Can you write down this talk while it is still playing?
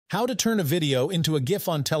How to turn a video into a GIF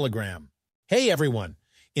on Telegram. Hey everyone!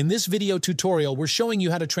 In this video tutorial, we're showing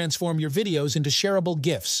you how to transform your videos into shareable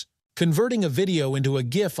GIFs. Converting a video into a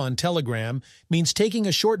GIF on Telegram means taking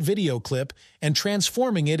a short video clip and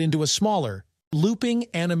transforming it into a smaller, looping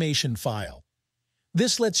animation file.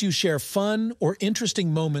 This lets you share fun or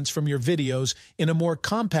interesting moments from your videos in a more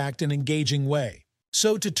compact and engaging way.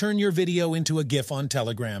 So to turn your video into a GIF on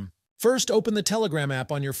Telegram, first open the Telegram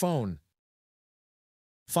app on your phone.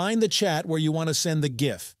 Find the chat where you want to send the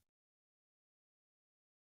GIF.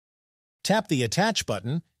 Tap the Attach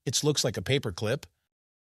button. It looks like a paperclip.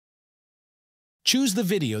 Choose the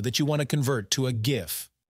video that you want to convert to a GIF.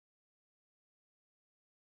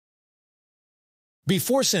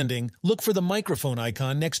 Before sending, look for the microphone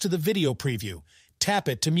icon next to the video preview. Tap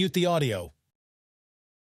it to mute the audio.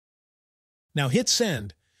 Now hit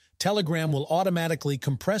send. Telegram will automatically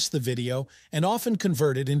compress the video and often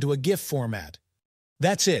convert it into a GIF format.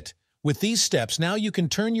 That's it. With these steps, now you can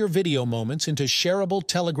turn your video moments into shareable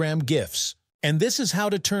Telegram GIFs. And this is how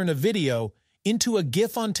to turn a video into a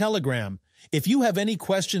GIF on Telegram. If you have any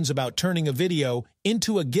questions about turning a video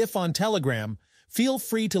into a GIF on Telegram, feel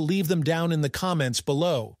free to leave them down in the comments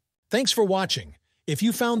below. Thanks for watching. If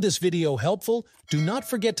you found this video helpful, do not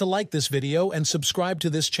forget to like this video and subscribe to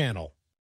this channel.